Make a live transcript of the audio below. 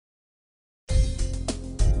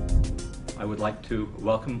I would like to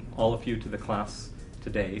welcome all of you to the class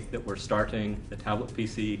today that we're starting the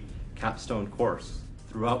TabletPC Capstone course.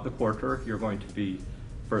 Throughout the quarter, you're going to be,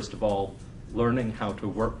 first of all, learning how to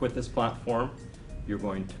work with this platform. You're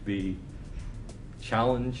going to be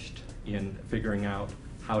challenged in figuring out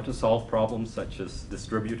how to solve problems such as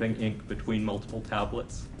distributing ink between multiple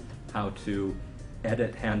tablets, how to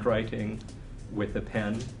edit handwriting with a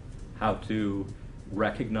pen, how to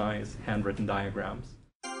recognize handwritten diagrams.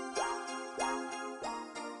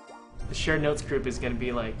 The shared notes group is going to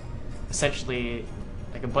be like essentially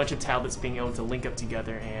like a bunch of tablets being able to link up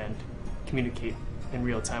together and communicate in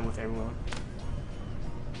real time with everyone.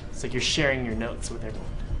 It's like you're sharing your notes with everyone.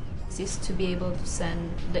 Is to be able to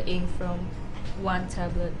send the ink from one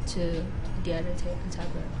tablet to the other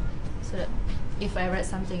tablet, so that if I write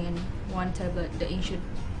something in one tablet, the ink should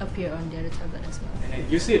appear on the other tablet as well.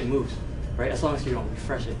 And you see it moves, right? As long as you don't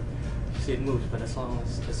refresh it, you see it moves. But as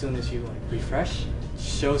soon as you refresh, it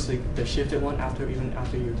shows the shifted one even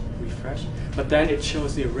after you refresh. But then it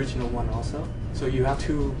shows the original one also. So you have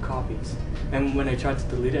two copies. And when I try to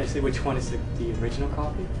delete it, I say which one is the original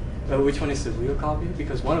copy, or which one is the real copy,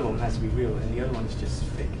 because one of them has to be real and the other one is just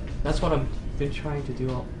fake. That's what I've been trying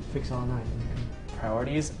to fix all night.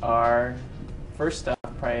 Priorities are, first up,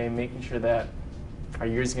 probably making sure that our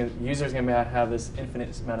users are going to have this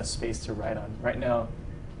infinite amount of space to write on. Right now,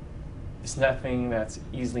 it's nothing that's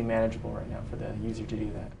easily manageable right now for the user to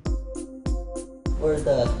do that. Or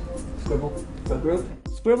the Scribble group.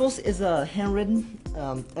 Scribbles is a handwritten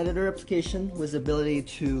editor application with the ability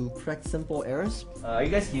to correct simple errors. Are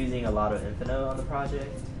you guys using a lot of Infinite on the project?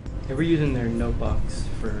 Yeah, we're using their notebox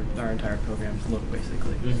for our entire program's look,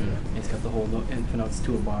 basically. Mm-hmm. It's got the whole Infinotes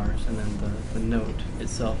toolbars, and then the note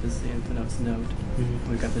itself is the Infinotes note.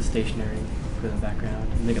 Mm-hmm. We've got the stationery for the background,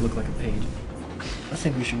 and make it look like a page. I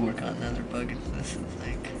think we should work on another bug. This is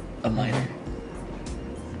like a minor.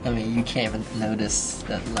 I mean, you can't even notice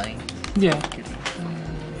that line. Yeah.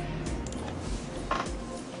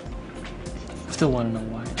 Still want to know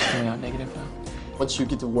why it's coming out negative now. Once you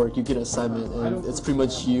get to work, you get an assignment, and it's pretty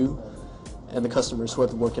much you and the customers who have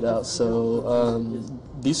to work it out. So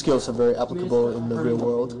these skills are very applicable in the real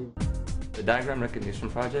world. The diagram recognition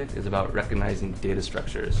project is about recognizing data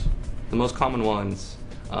structures. The most common ones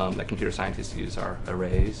that computer scientists use are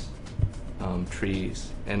arrays,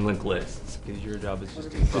 trees, and linked lists. Because your job is just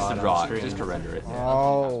to render it.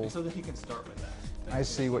 Oh, So that he can start with that. I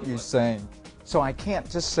see what you're saying. So I can't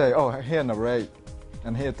just say, oh, here's an array,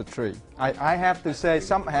 and here's the tree. I have to say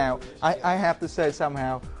somehow,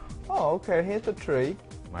 oh, okay, here's the tree.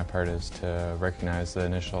 My part is to recognize the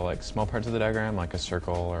initial small parts of the diagram, like a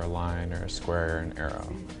circle or a line or a square or an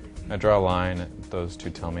arrow. I draw a line, those two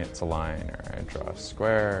tell me it's a line, or I draw a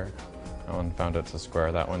square, that one found it's a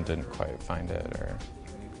square, that one didn't quite find it, or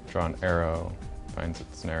draw an arrow, finds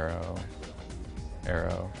it's an arrow,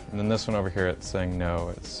 arrow. And then this one over here, it's saying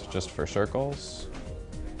no, it's just for circles.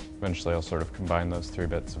 Eventually I'll sort of combine those 3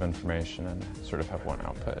 bits of information and sort of have one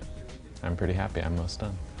output. I'm pretty happy, I'm almost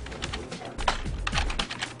done.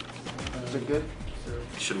 Is it good?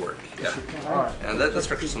 It should work, yeah. Right. And that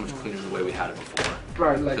structure's so much cleaner the way we had it before.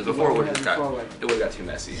 Right, like because before it would have got too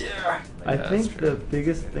messy. Yeah. I think the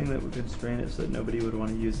biggest thing that would constrain it so that nobody would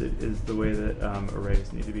want to use it is the way that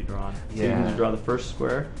arrays need to be drawn. So you need to draw the first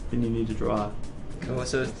square, then you need to draw. Cool.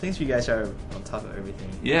 So thanks for you guys are on top of everything.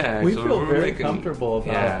 Yeah, we so feel very comfortable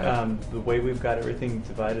about yeah. The way we've got everything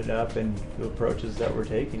divided up and the approaches that we're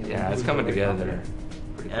taking. Yeah, it's coming together.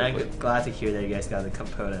 And I'm glad to hear that you guys got the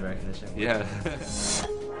component recognition. Yeah.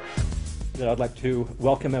 I'd like to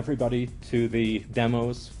welcome everybody to the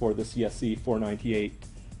demos for the CSE 498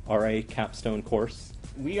 RA Capstone course.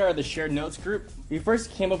 We are the shared notes group. We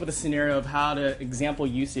first came up with a scenario of how the example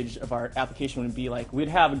usage of our application would be like. We'd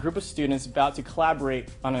have a group of students about to collaborate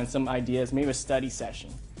on some ideas, maybe a study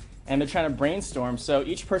session. And they're trying to brainstorm, so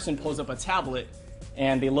each person pulls up a tablet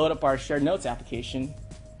and they load up our shared notes application.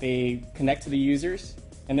 They connect to the users,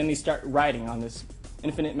 and then they start writing on this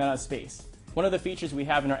infinite amount of space. One of the features we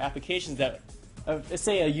have in our application is that, let's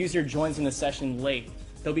say a user joins in the session late,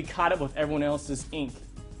 they'll be caught up with everyone else's ink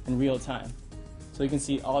in real time. So you can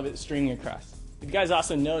see all of it streaming across. You guys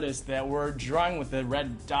also notice that we're drawing with the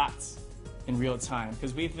red dots in real time,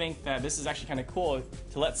 because we think that this is actually kind of cool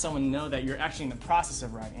to let someone know that you're actually in the process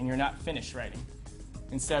of writing and you're not finished writing,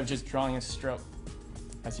 instead of just drawing a stroke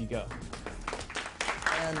as you go.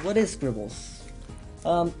 And what is Scribbles?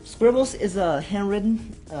 Scribbles is a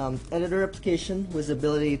handwritten editor application with the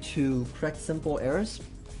ability to correct simple errors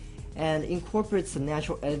and incorporates the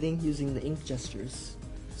natural editing using the ink gestures.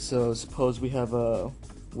 So suppose we have a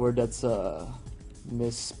word that's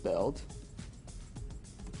misspelled.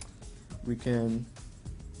 we can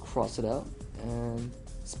cross it out and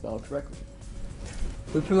spell correctly.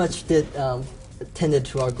 We pretty much attended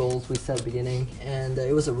to our goals we set at the beginning, and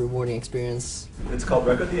it was a rewarding experience. It's called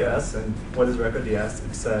RecordDS, and what is RecordDS?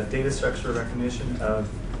 It's a data structure recognition of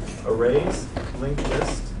arrays, linked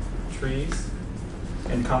lists, trees,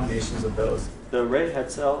 and combinations of those. The array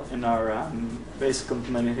head cell in our basic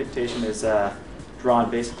implementation is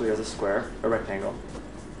drawn basically as a square, a rectangle.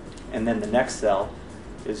 And then the next cell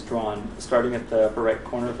is drawn starting at the upper right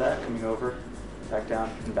corner of that, coming over, back down,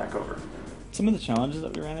 and back over. Some of the challenges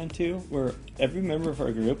that we ran into were every member of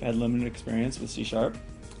our group had limited experience with C#,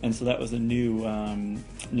 and so that was a new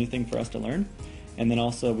thing for us to learn. And then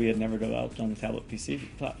also we had never developed on the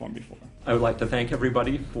TabletPC platform before. I would like to thank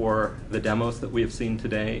everybody for the demos that we have seen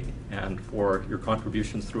today, and for your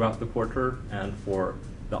contributions throughout the quarter, and for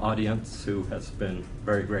the audience who has been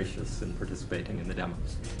very gracious in participating in the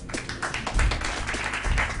demos.